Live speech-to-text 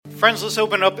Friends, let's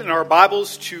open up in our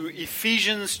Bibles to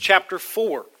Ephesians chapter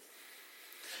 4.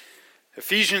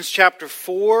 Ephesians chapter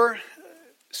 4,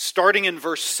 starting in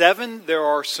verse 7, there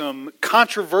are some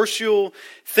controversial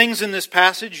things in this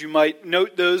passage. You might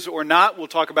note those or not. We'll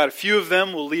talk about a few of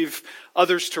them. We'll leave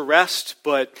others to rest,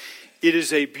 but it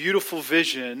is a beautiful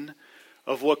vision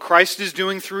of what Christ is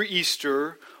doing through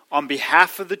Easter on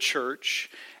behalf of the church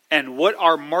and what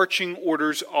our marching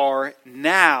orders are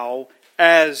now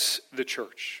as the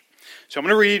church. So I'm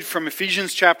going to read from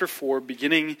Ephesians chapter 4,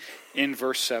 beginning in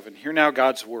verse 7. Hear now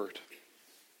God's word.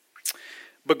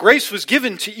 But grace was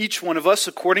given to each one of us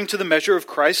according to the measure of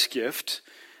Christ's gift.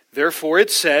 Therefore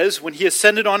it says, when he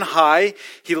ascended on high,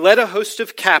 he led a host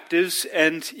of captives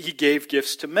and he gave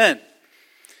gifts to men.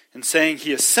 And saying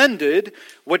he ascended,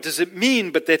 what does it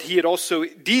mean but that he had also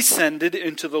descended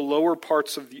into the lower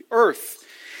parts of the earth?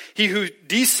 He who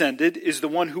descended is the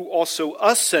one who also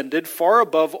ascended far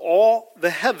above all the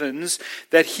heavens,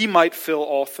 that he might fill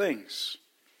all things.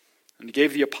 And he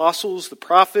gave the apostles, the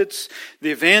prophets, the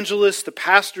evangelists, the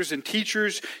pastors, and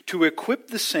teachers to equip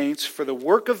the saints for the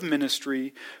work of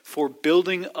ministry, for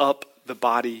building up the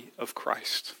body of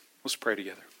Christ. Let's pray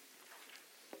together.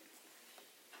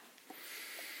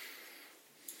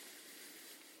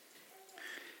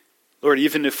 Lord,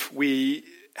 even if we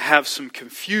have some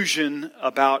confusion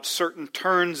about certain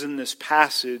turns in this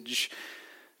passage,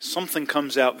 something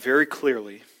comes out very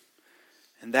clearly,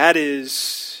 and that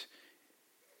is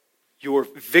your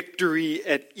victory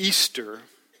at Easter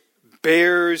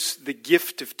bears the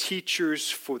gift of teachers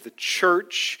for the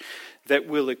church that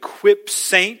will equip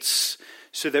saints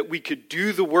so that we could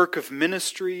do the work of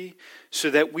ministry, so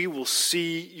that we will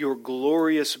see your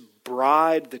glorious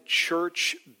bride, the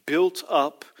church, built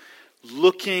up,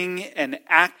 looking and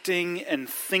acting and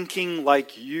thinking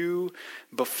like you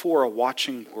before a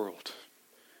watching world.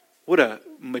 What a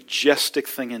majestic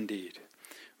thing indeed.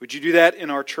 Would you do that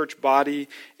in our church body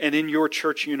and in your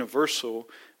church universal?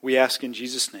 We ask in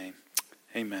Jesus' name.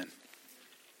 Amen.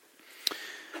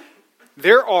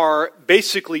 There are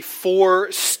basically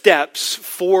four steps,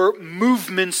 four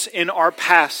movements in our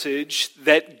passage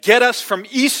that get us from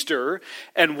Easter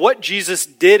and what Jesus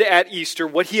did at Easter,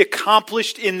 what he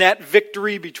accomplished in that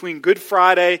victory between Good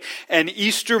Friday and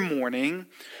Easter morning,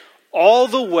 all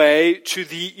the way to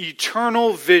the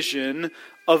eternal vision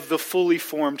of the fully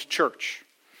formed church.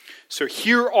 So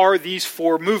here are these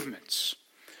four movements.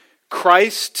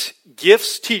 Christ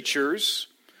gifts teachers,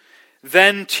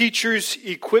 then teachers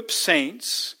equip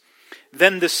saints,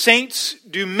 then the saints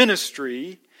do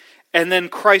ministry, and then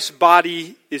Christ's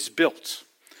body is built.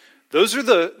 Those are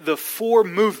the four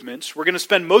movements. We're going to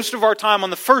spend most of our time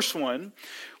on the first one.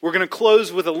 We're going to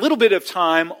close with a little bit of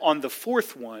time on the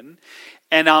fourth one,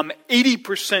 and I'm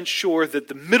 80% sure that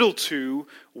the middle two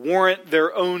warrant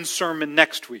their own sermon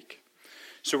next week.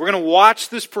 So we're going to watch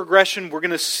this progression. We're going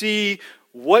to see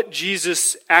what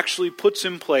Jesus actually puts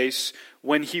in place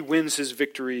when he wins his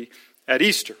victory at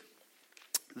Easter.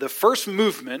 The first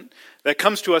movement that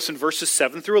comes to us in verses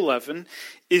 7 through 11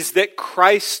 is that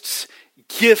Christ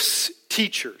gifts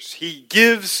teachers. He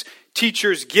gives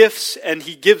teachers gifts, and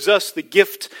he gives us the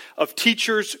gift of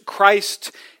teachers.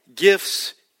 Christ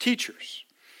gifts teachers.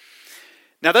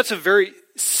 Now that's a very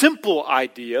simple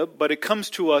idea, but it comes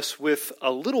to us with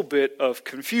a little bit of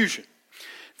confusion.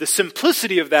 The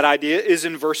simplicity of that idea is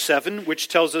in verse 7, which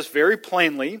tells us very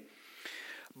plainly,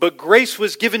 but grace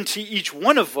was given to each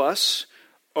one of us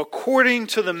according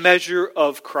to the measure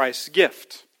of Christ's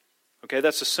gift. Okay,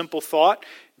 that's a simple thought.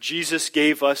 Jesus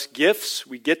gave us gifts.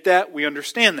 We get that. We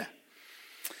understand that.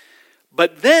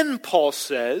 But then Paul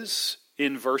says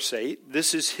in verse 8,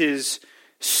 this is his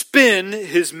spin,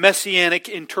 his messianic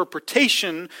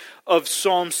interpretation of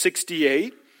Psalm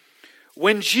 68.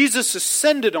 When Jesus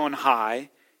ascended on high,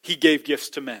 he gave gifts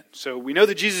to men. So we know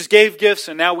that Jesus gave gifts,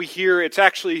 and now we hear it's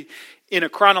actually in a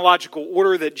chronological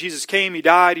order that Jesus came, he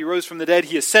died, he rose from the dead,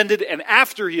 he ascended, and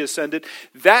after he ascended,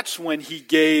 that's when he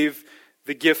gave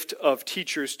the gift of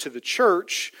teachers to the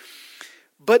church.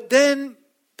 But then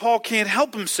Paul can't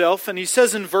help himself, and he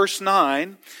says in verse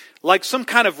 9, like some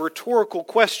kind of rhetorical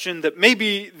question that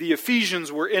maybe the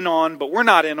Ephesians were in on, but we're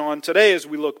not in on today as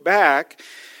we look back,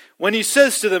 when he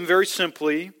says to them very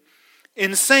simply,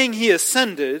 in saying he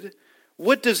ascended,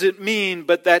 what does it mean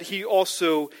but that he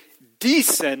also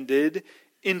descended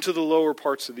into the lower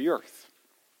parts of the earth?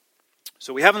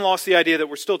 So we haven't lost the idea that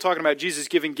we're still talking about Jesus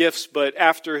giving gifts, but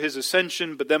after his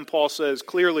ascension, but then Paul says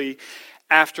clearly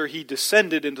after he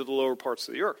descended into the lower parts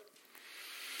of the earth.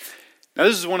 Now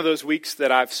this is one of those weeks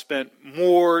that I've spent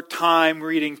more time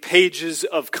reading pages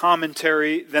of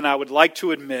commentary than I would like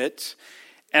to admit,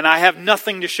 and I have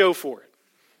nothing to show for it.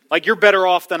 Like you're better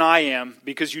off than I am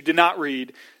because you did not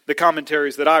read the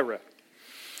commentaries that I read.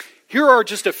 Here are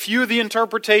just a few of the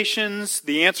interpretations.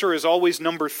 The answer is always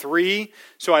number 3,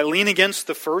 so I lean against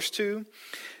the first 2.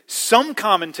 Some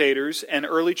commentators and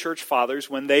early church fathers,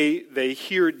 when they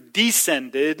hear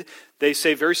descended, they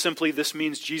say very simply this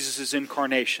means Jesus'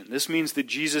 incarnation. This means that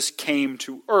Jesus came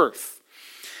to earth.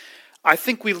 I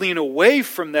think we lean away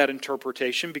from that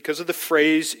interpretation because of the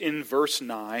phrase in verse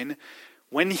 9,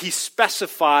 when he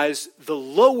specifies the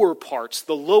lower parts,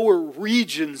 the lower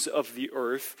regions of the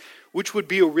earth, which would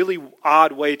be a really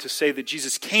odd way to say that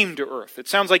Jesus came to earth. It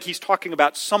sounds like he's talking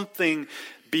about something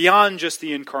beyond just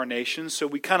the incarnation, so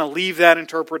we kind of leave that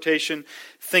interpretation,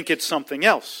 think it's something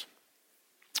else.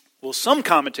 Well, some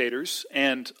commentators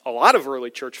and a lot of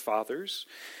early church fathers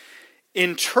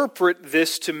interpret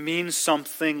this to mean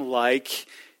something like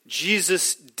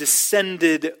Jesus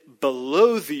descended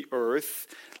below the earth,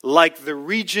 like the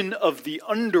region of the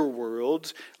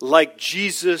underworld, like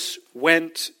Jesus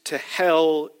went to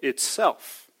hell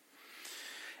itself.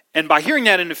 And by hearing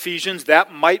that in Ephesians,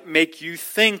 that might make you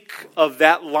think of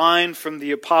that line from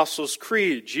the Apostles'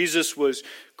 Creed. Jesus was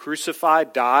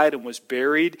crucified, died, and was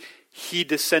buried. He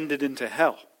descended into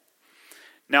hell.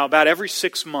 Now, about every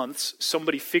 6 months,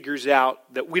 somebody figures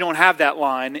out that we don't have that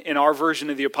line in our version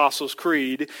of the Apostles'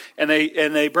 Creed, and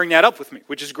they bring that up with me,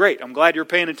 which is great. I'm glad you're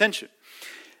paying attention.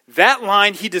 That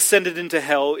line, he descended into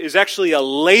hell, is actually a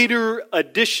later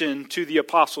addition to the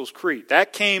Apostles' Creed.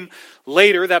 That came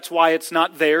later, that's why it's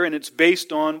not there, and it's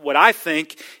based on what I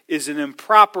think is an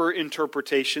improper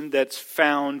interpretation that's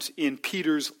found in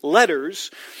Peter's letters.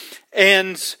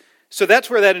 And so that's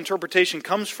where that interpretation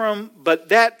comes from, but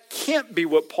that can't be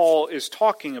what Paul is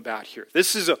talking about here.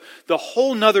 This is the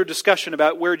whole nother discussion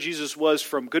about where Jesus was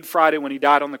from Good Friday when he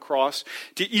died on the cross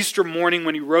to Easter morning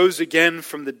when he rose again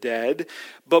from the dead.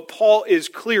 But Paul is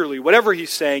clearly, whatever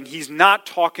he's saying, he's not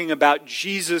talking about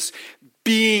Jesus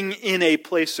being in a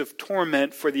place of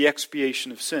torment for the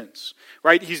expiation of sins.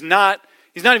 Right? He's not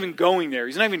even going there.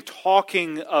 He's not even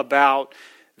talking about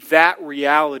that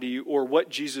reality or what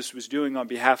Jesus was doing on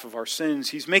behalf of our sins.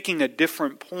 He's making a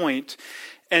different point.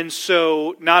 And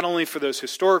so not only for those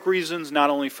historic reasons,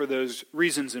 not only for those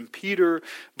reasons in Peter,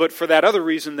 but for that other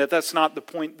reason that's not the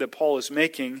point that Paul is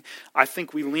making, I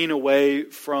think we lean away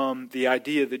from the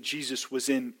idea that Jesus was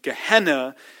in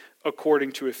Gehenna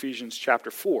according to Ephesians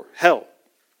chapter 4, hell.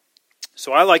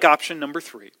 So I like option number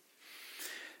 3.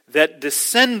 That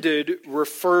descended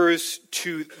refers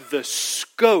to the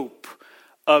scope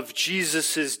of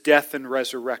Jesus' death and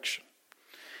resurrection.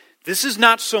 This is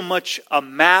not so much a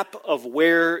map of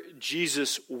where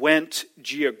Jesus went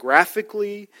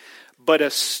geographically, but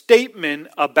a statement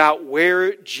about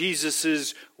where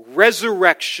Jesus'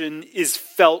 resurrection is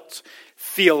felt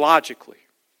theologically.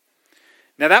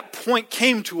 Now that point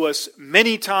came to us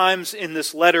many times in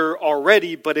this letter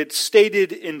already, but it's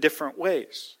stated in different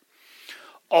ways.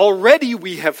 Already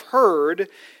we have heard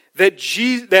that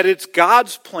it's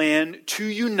God's plan to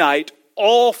unite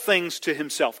all things to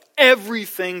himself,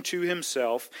 everything to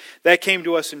himself. That came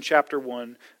to us in chapter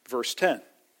 1, verse 10.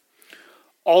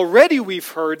 Already we've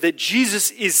heard that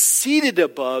Jesus is seated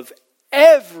above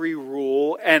every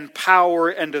rule and power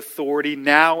and authority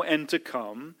now and to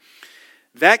come.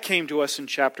 That came to us in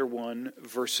chapter 1,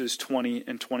 verses 20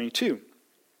 and 22.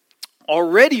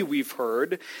 Already we've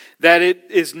heard that it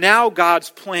is now God's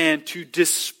plan to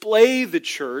display the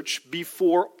church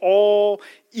before all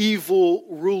evil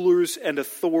rulers and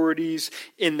authorities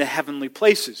in the heavenly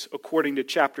places, according to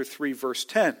chapter 3, verse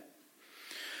 10.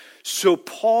 So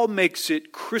Paul makes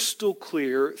it crystal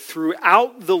clear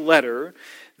throughout the letter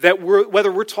that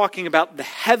whether we're talking about the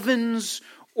heavens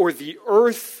or the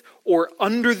earth or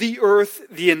under the earth,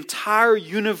 the entire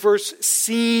universe,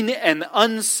 seen and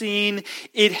unseen,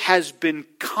 it has been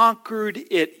conquered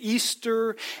at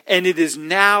Easter, and it is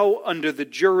now under the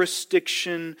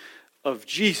jurisdiction of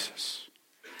Jesus.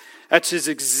 That's his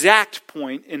exact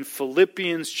point in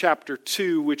Philippians chapter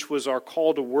 2, which was our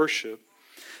call to worship,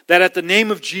 that at the name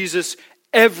of Jesus,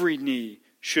 every knee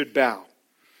should bow.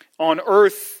 On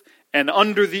earth and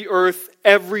under the earth,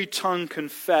 every tongue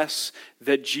confess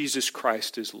that Jesus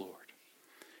Christ is Lord.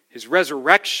 His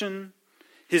resurrection,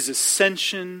 his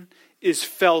ascension is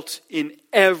felt in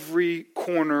every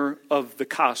corner of the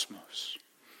cosmos.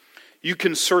 You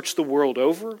can search the world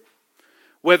over,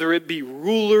 whether it be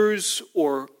rulers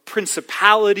or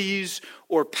principalities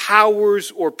or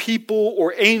powers or people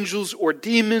or angels or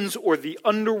demons or the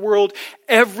underworld,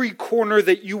 every corner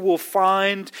that you will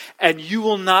find, and you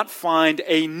will not find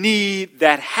a knee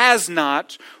that has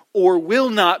not or will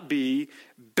not be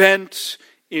bent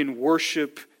in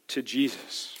worship to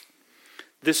Jesus.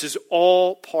 This is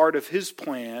all part of his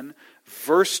plan,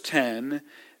 verse 10,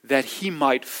 that he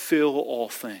might fill all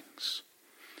things.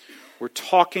 We're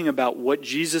talking about what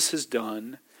Jesus has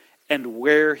done and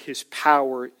where his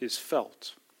power is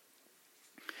felt.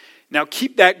 Now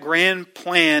keep that grand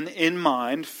plan in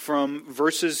mind from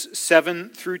verses 7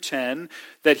 through 10,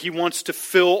 that he wants to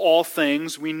fill all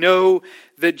things. We know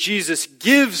that Jesus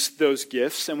gives those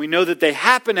gifts, and we know that they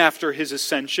happen after his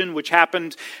ascension, which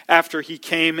happened after he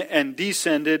came and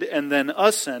descended and then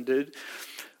ascended.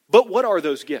 But what are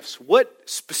those gifts? What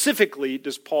specifically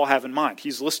does Paul have in mind?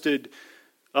 He's listed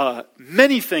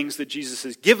many things that Jesus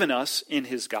has given us in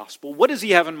his gospel. What does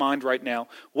he have in mind right now?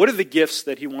 What are the gifts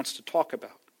that he wants to talk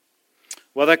about?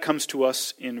 Well, that comes to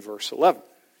us in verse 11.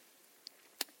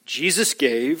 Jesus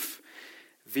gave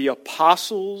the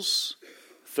apostles,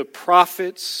 the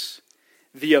prophets,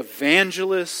 the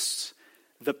evangelists,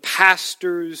 the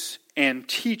pastors, and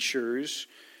teachers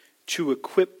to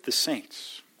equip the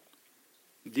saints.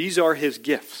 These are his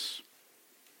gifts.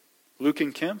 Luke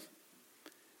and Kim,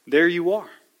 there you are.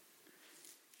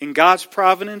 In God's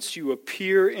providence, you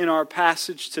appear in our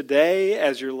passage today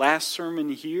as your last sermon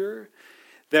here.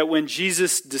 That when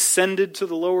Jesus descended to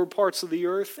the lower parts of the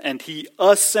earth and he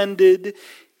ascended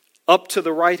up to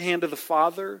the right hand of the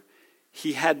Father,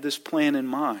 he had this plan in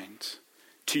mind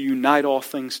to unite all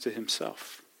things to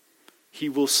himself. He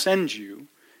will send you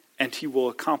and he will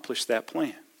accomplish that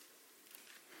plan.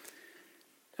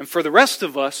 And for the rest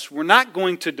of us, we're not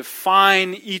going to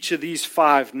define each of these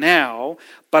 5 now,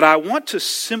 but I want to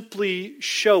simply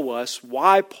show us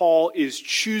why Paul is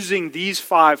choosing these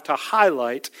 5 to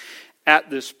highlight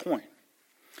at this point.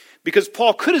 Because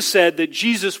Paul could have said that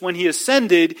Jesus, when he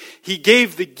ascended, he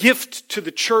gave the gift to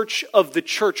the church of the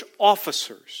church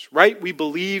officers, right? We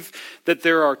believe that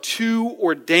there are 2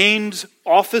 ordained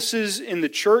offices in the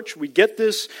church. We get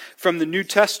this from the New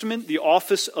Testament, the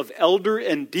office of elder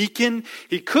and deacon.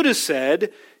 He could have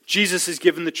said, Jesus has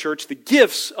given the church the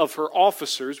gifts of her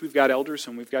officers. We've got elders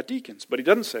and we've got deacons, but he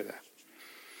doesn't say that.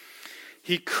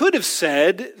 He could have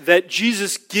said that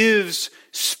Jesus gives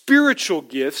spiritual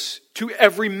gifts to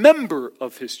every member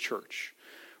of his church.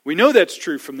 We know that's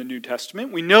true from the New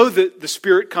Testament. We know that the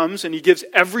Spirit comes and he gives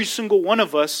every single one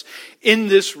of us in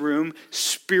this room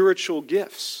spiritual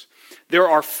gifts. There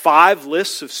are 5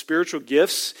 lists of spiritual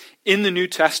gifts in the New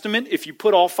Testament. If you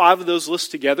put all 5 of those lists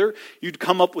together, you'd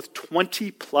come up with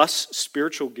 20 plus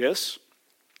spiritual gifts.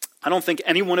 I don't think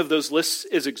any one of those lists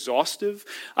is exhaustive.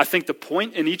 I think the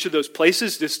point in each of those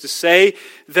places is to say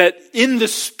that in the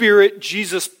Spirit,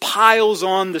 Jesus piles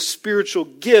on the spiritual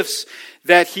gifts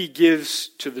that he gives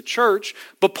to the church.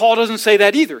 But Paul doesn't say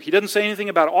that either. He doesn't say anything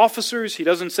about officers. He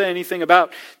doesn't say anything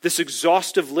about this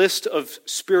exhaustive list of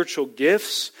spiritual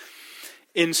gifts.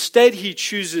 Instead, he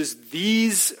chooses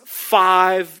these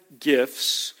 5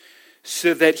 gifts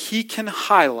so that he can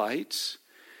highlight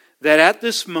that at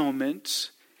this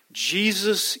moment,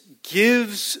 Jesus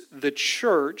gives the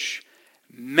church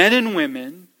men and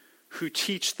women who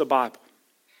teach the Bible.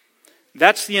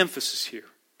 That's the emphasis here.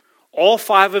 All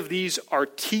 5 of these are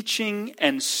teaching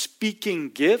and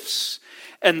speaking gifts,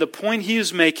 and the point he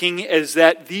is making is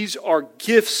that these are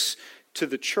gifts to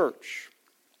the church.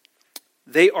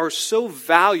 They are so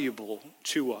valuable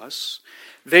to us.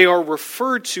 They are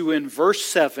referred to in verse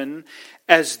 7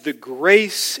 as the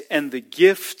grace and the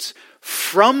gift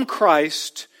from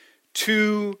Christ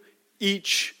to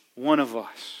each one of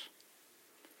us.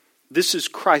 This is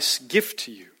Christ's gift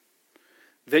to you,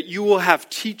 that you will have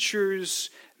teachers,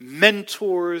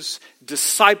 mentors,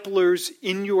 disciplers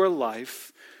in your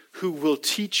life who will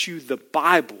teach you the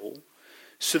Bible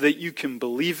so that you can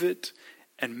believe it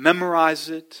and memorize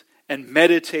it and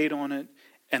meditate on it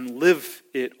and live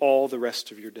it all the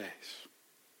rest of your days.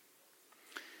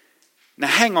 Now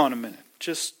hang on a minute.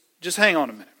 Just hang on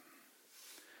a minute.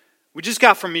 We just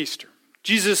got from Easter.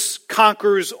 Jesus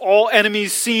conquers all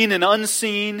enemies seen and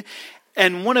unseen.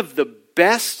 And one of the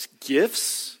best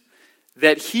gifts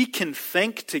that he can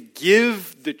think to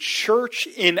give the church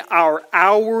in our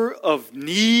hour of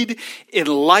need in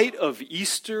light of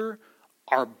Easter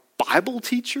are Bible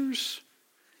teachers.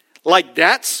 Like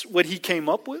that's what he came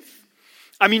up with?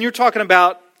 I mean, you're talking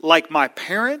about like my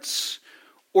parents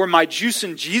or my Juice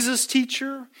and Jesus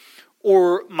teacher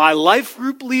or my life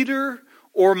group leader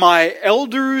or my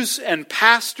elders and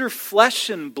pastor, flesh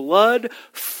and blood,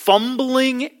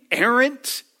 fumbling,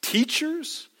 errant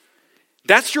teachers?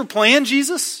 That's your plan,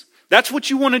 Jesus? That's what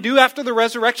you want to do after the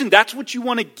resurrection? That's what you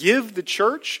want to give the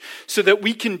church so that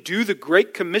we can do the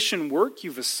Great Commission work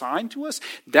you've assigned to us?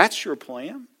 That's your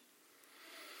plan?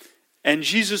 And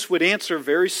Jesus would answer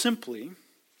very simply,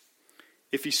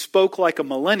 if he spoke like a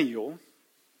millennial,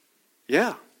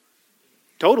 Yeah,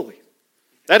 totally.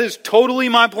 That is totally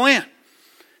my plan.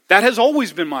 That has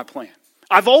always been my plan.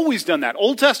 I've always done that.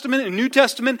 Old Testament and New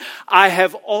Testament, I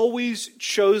have always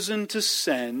chosen to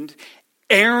send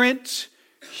errant,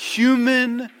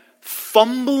 human,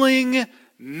 fumbling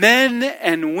men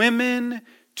and women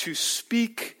to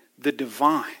speak the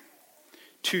divine,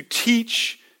 to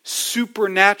teach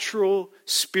supernatural,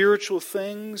 spiritual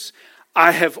things.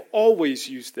 I have always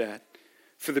used that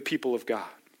for the people of God.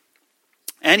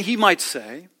 And he might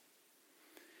say,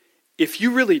 if you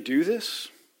really do this,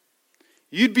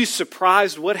 you'd be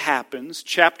surprised what happens,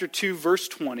 chapter 2, verse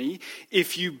 20,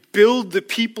 if you build the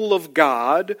people of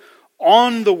God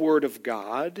on the Word of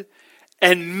God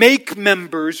and make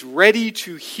members ready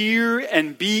to hear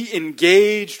and be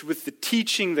engaged with the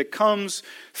teaching that comes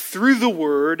through the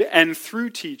Word and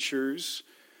through teachers,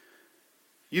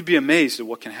 you'd be amazed at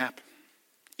what can happen.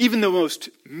 Even the most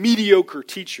mediocre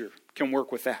teacher can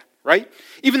work with that, right?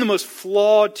 Even the most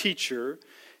flawed teacher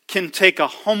can take a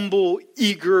humble,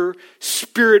 eager,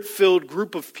 spirit-filled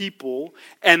group of people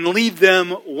and lead them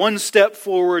one step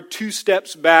forward, two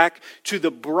steps back to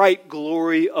the bright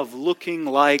glory of looking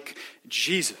like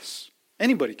Jesus.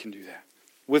 Anybody can do that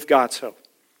with God's help.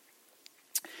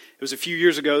 It was a few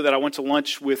years ago that I went to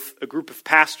lunch with a group of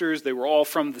pastors. They were all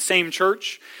from the same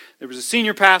church. There was a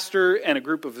senior pastor and a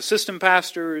group of assistant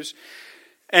pastors.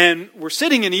 And we're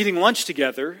sitting and eating lunch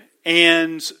together.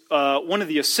 And one of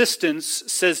the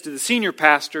assistants says to the senior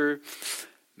pastor,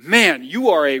 "Man, you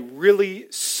are a really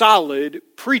solid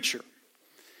preacher."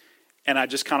 And I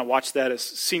just kind of watched that as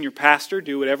senior pastor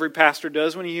do what every pastor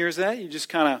does when he hears that. You just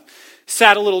kind of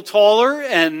sat a little taller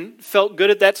and felt good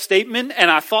at that statement.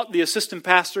 And I thought the assistant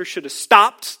pastor should have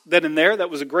stopped then and there. That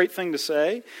was a great thing to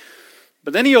say.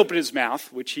 But then he opened his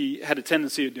mouth, which he had a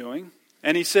tendency of doing.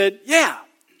 And he said, "Yeah,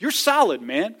 you're solid,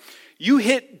 man. You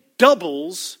hit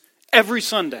doubles every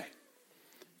Sunday.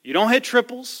 You don't hit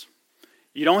triples.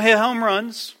 You don't hit home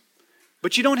runs.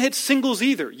 But you don't hit singles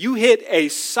either. You hit a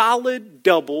solid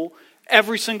double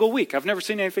every single week. I've never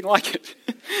seen anything like it."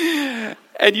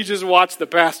 And you just watch the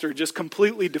pastor just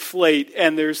completely deflate,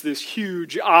 and there's this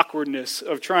huge awkwardness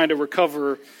of trying to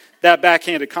recover that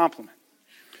backhanded compliment.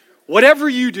 Whatever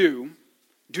you do,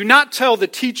 do not tell the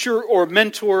teacher or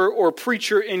mentor or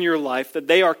preacher in your life that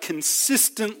they are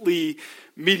consistently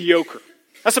mediocre.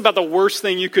 That's about the worst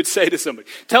thing you could say to somebody.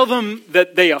 Tell them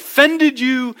that they offended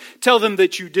you. Tell them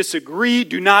that you disagree.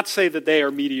 Do not say that they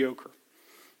are mediocre.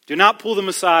 Do not pull them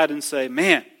aside and say,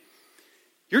 "Man,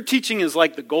 your teaching is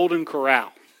like the Golden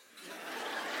Corral.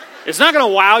 It's not going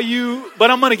to wow you,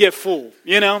 but I'm going to get full.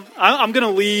 I'm going to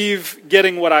leave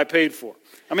getting what I paid for."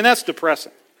 I mean, that's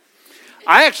depressing.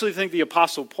 I actually think the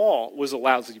Apostle Paul was a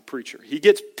lousy preacher. He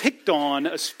gets picked on,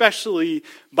 especially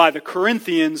by the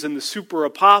Corinthians and the super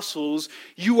apostles.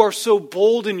 "You are so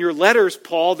bold in your letters,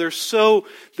 Paul. They're so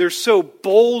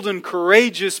bold and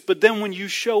courageous, but then when you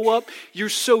show up, you're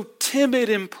so timid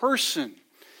in person.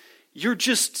 You're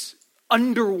just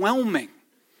underwhelming.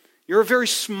 You're a very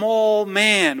small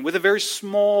man with a very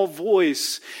small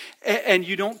voice, and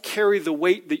you don't carry the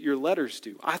weight that your letters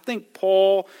do." I think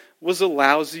Paul was a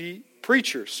lousy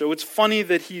preacher. So it's funny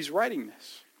that he's writing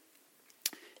this.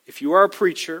 If you are a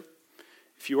preacher,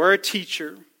 if you are a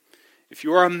teacher, if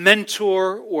you are a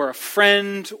mentor or a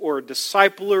friend or a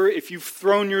discipler, if you've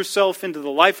thrown yourself into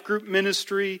the life group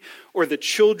ministry or the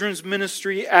children's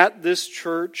ministry at this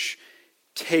church,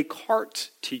 take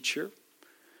heart, teacher.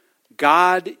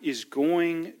 God is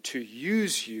going to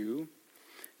use you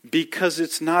because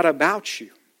it's not about you.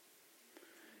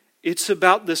 It's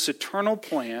about this eternal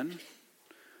plan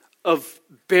of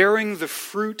bearing the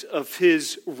fruit of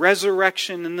his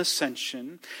resurrection and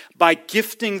ascension by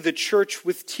gifting the church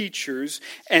with teachers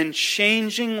and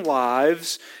changing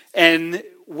lives. And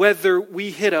whether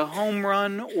we hit a home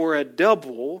run or a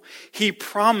double, he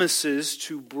promises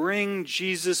to bring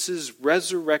Jesus'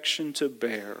 resurrection to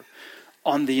bear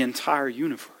on the entire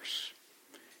universe.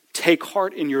 Take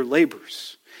heart in your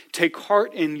labors. Take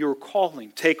heart in your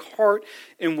calling. Take heart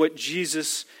in what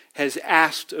Jesus has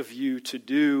asked of you to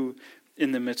do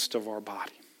in the midst of our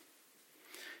body.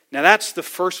 Now that's the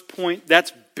first point.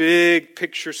 That's big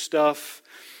picture stuff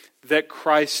that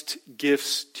Christ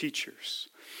gifts teachers.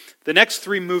 The next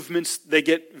three movements, they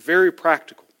get very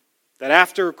practical. That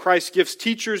after Christ gifts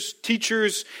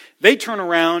teachers, they turn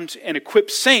around and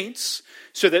equip saints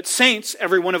so that saints,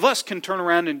 every one of us, can turn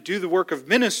around and do the work of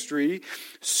ministry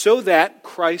so that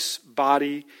Christ's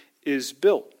body is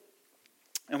built.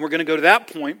 And we're going to go to that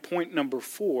point number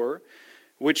 4,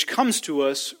 which comes to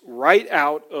us right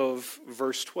out of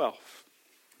verse 12.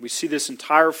 We see this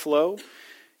entire flow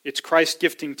It's Christ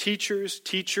gifting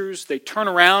teachers, they turn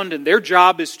around and their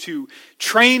job is to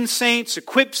train saints,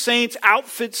 equip saints,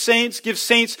 outfit saints, give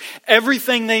saints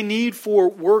everything they need for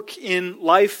work in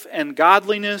life and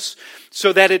godliness,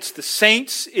 so that it's the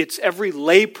saints, it's every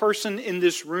lay person in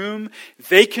this room,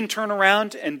 they can turn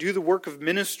around and do the work of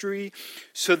ministry,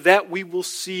 so that we will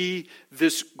see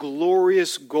this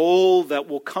glorious goal that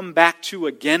we'll come back to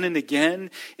again and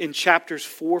again in chapters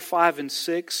 4, 5, and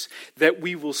 6, that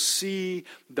we will see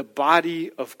the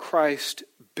body of Christ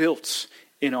built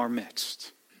in our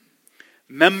midst.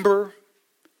 Member,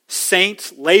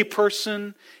 saint,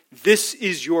 layperson, this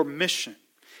is your mission.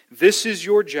 This is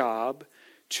your job,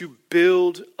 to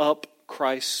build up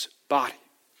Christ's body.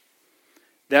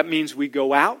 That means we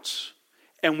go out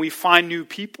and we find new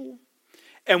people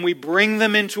and we bring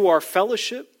them into our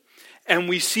fellowship and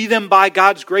we see them by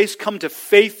God's grace come to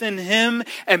faith in Him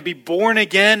and be born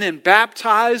again and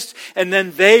baptized, and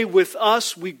then they with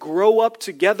us, we grow up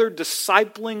together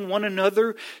discipling one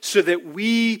another so that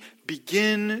we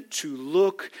begin to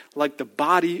look like the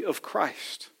body of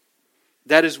Christ.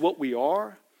 That is what we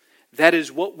are. That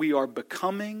is what we are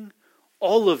becoming.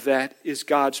 All of that is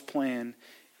God's plan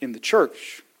in the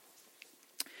church.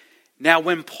 Now,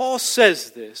 when Paul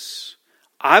says this,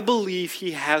 I believe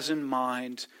he has in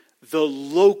mind the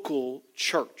local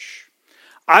church.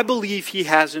 I believe he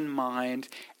has in mind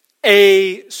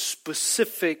a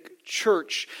specific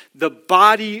church, the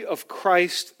body of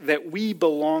Christ that we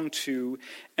belong to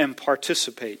and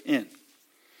participate in.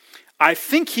 I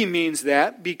think he means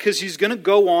that because he's going to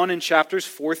go on in chapters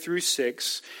 4 through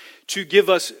 6 to give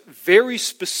us very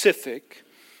specific,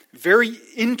 very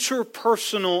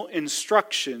interpersonal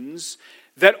instructions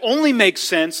that only make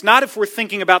sense, not if we're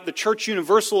thinking about the church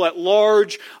universal at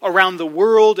large around the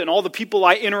world and all the people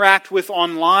I interact with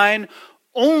online,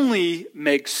 only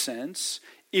makes sense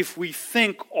if we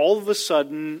think all of a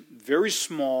sudden very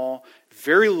small,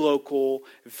 very local,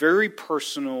 very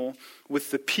personal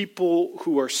with the people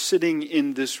who are sitting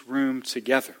in this room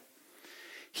together.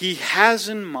 He has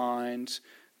in mind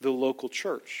the local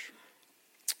church.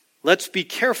 Let's be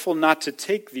careful not to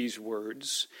take these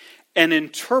words and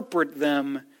interpret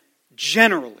them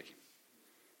generally.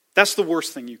 That's the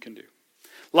worst thing you can do.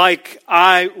 Like,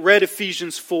 I read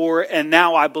Ephesians 4 and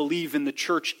now I believe in the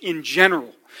church in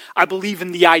general. I believe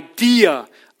in the idea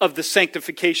of the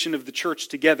sanctification of the church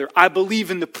together. I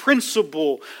believe in the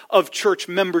principle of church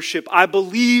membership. I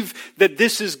believe that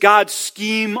this is God's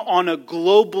scheme on a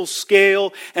global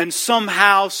scale, and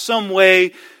somehow, some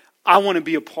way, I want to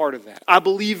be a part of that. I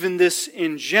believe in this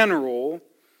in general.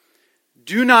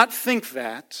 Do not think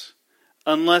that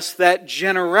unless that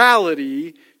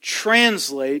generality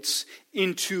translates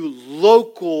into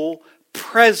local,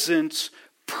 present,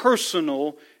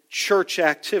 personal church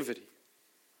activity.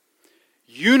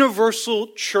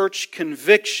 Universal church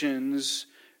convictions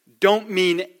don't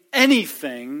mean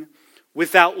anything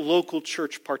without local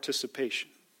church participation.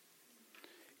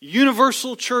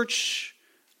 Universal church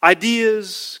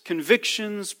ideas,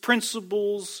 convictions,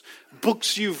 principles,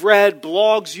 books you've read,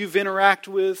 blogs you've interacted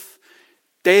with,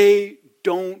 they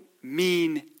don't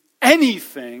mean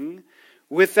anything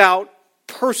without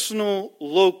personal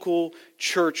local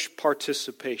church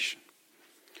participation.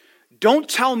 Don't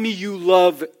tell me you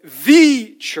love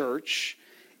the church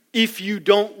if you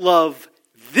don't love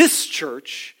this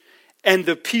church and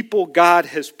the people God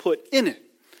has put in it.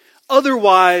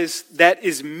 Otherwise, that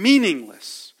is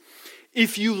meaningless.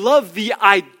 If you love the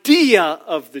idea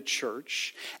of the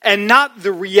church and not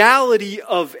the reality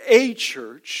of a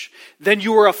church, then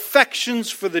your affections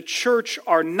for the church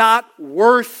are not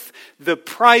worth the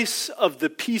price of the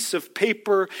piece of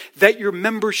paper that your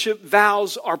membership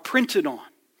vows are printed on.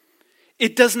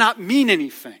 It does not mean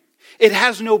anything. It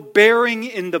has no bearing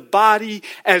in the body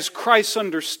as Christ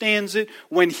understands it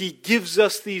when He gives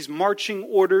us these marching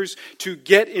orders to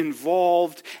get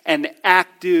involved and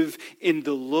active in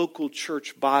the local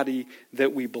church body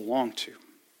that we belong to.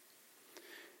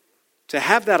 To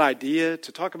have that idea,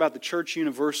 to talk about the church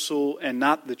universal and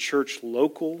not the church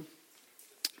local,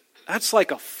 that's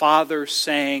like a father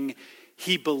saying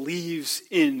he believes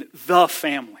in the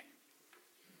family.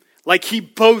 Like he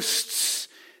boasts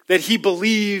that he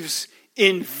believes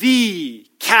in the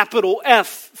capital F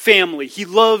family. He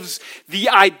loves the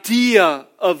idea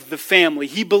of the family.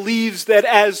 He believes that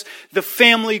as the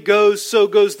family goes, so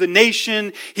goes the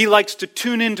nation. He likes to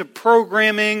tune into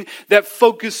programming that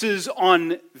focuses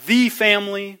on the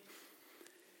family.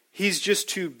 He's just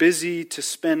too busy to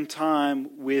spend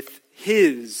time with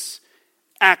his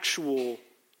actual,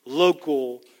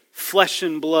 local, flesh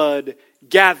and blood,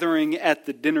 gathering at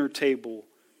the dinner table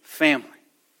family.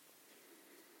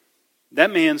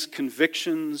 that man's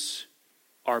convictions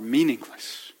are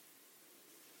meaningless.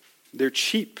 They're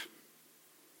cheap.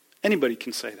 Anybody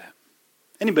can say that.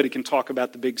 Anybody can talk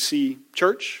about the Big C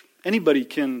church. Anybody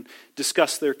can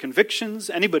discuss their convictions.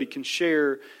 Anybody can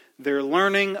share their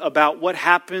learning about what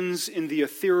happens in the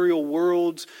ethereal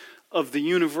world of the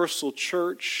universal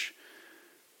church.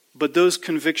 But those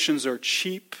convictions are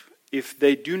cheap if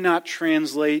they do not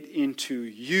translate into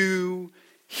you,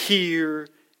 here,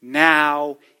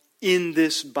 now, in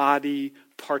this body,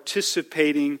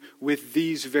 participating with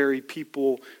these very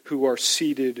people who are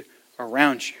seated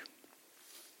around you.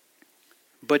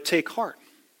 But take heart.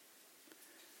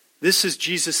 This is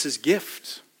Jesus'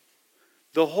 gift.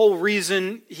 The whole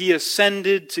reason he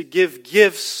ascended to give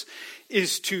gifts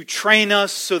is to train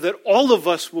us so that all of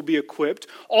us will be equipped,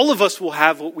 all of us will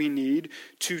have what we need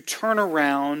to turn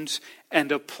around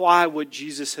and apply what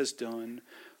Jesus has done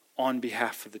on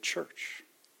behalf of the church.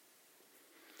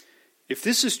 If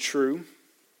this is true,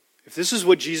 if this is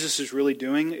what Jesus is really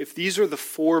doing, if these are the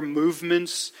four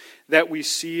movements that we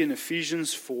see in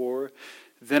Ephesians 4,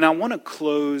 then I want to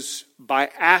close by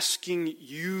asking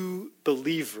you,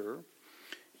 believer,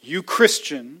 you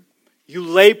Christian, you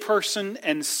layperson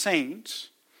and saint,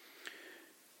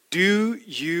 do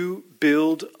you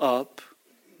build up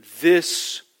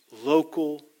this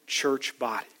local church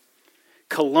body?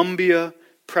 Columbia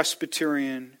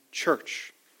Presbyterian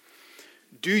Church.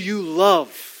 Do you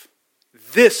love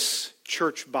this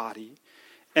church body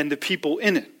and the people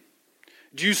in it?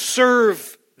 Do you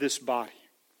serve this body?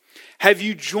 Have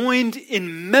you joined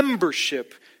in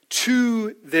membership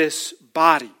to this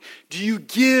body? Do you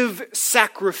give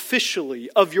sacrificially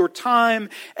of your time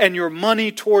and your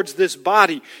money towards this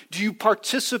body? Do you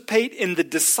participate in the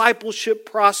discipleship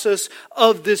process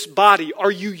of this body?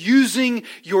 Are you using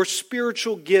your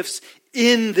spiritual gifts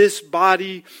in this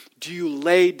body? Do you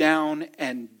lay down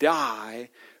and die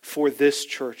for this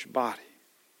church body?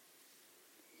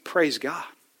 Praise God.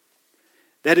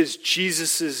 That is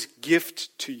Jesus'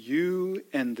 gift to you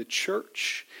and the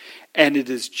church, and it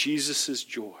is Jesus'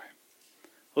 joy.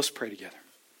 Let's pray together.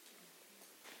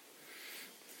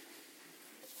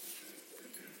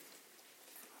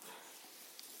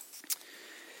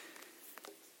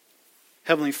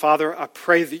 Heavenly Father, I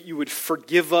pray that you would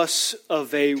forgive us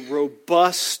of a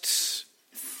robust,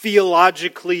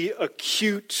 theologically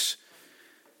acute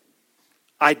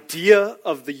idea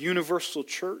of the universal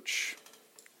church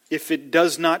if it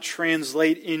does not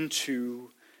translate into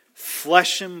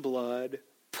flesh and blood,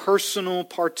 personal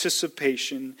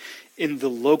participation in the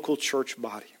local church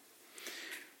body.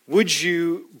 Would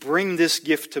you bring this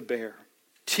gift to bear?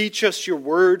 Teach us your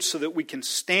word so that we can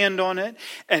stand on it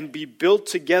and be built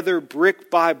together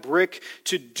brick by brick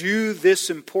to do this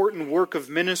important work of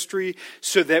ministry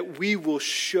so that we will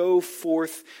show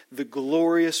forth the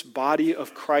glorious body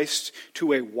of Christ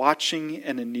to a watching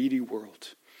and a needy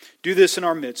world. Do this in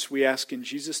our midst, we ask in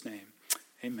Jesus' name.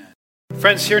 Amen.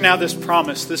 Friends, hear now this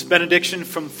promise, this benediction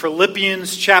from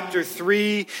Philippians chapter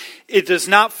 3. It does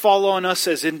not fall on us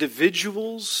as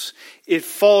individuals. It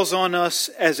falls on us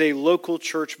as a local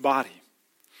church body.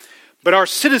 But our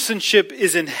citizenship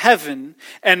is in heaven,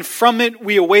 and from it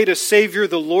we await a Savior,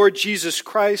 the Lord Jesus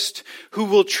Christ, who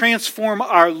will transform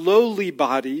our lowly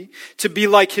body to be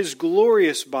like His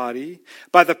glorious body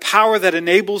by the power that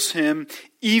enables Him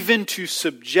even to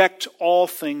subject all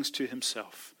things to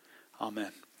Himself.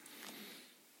 Amen.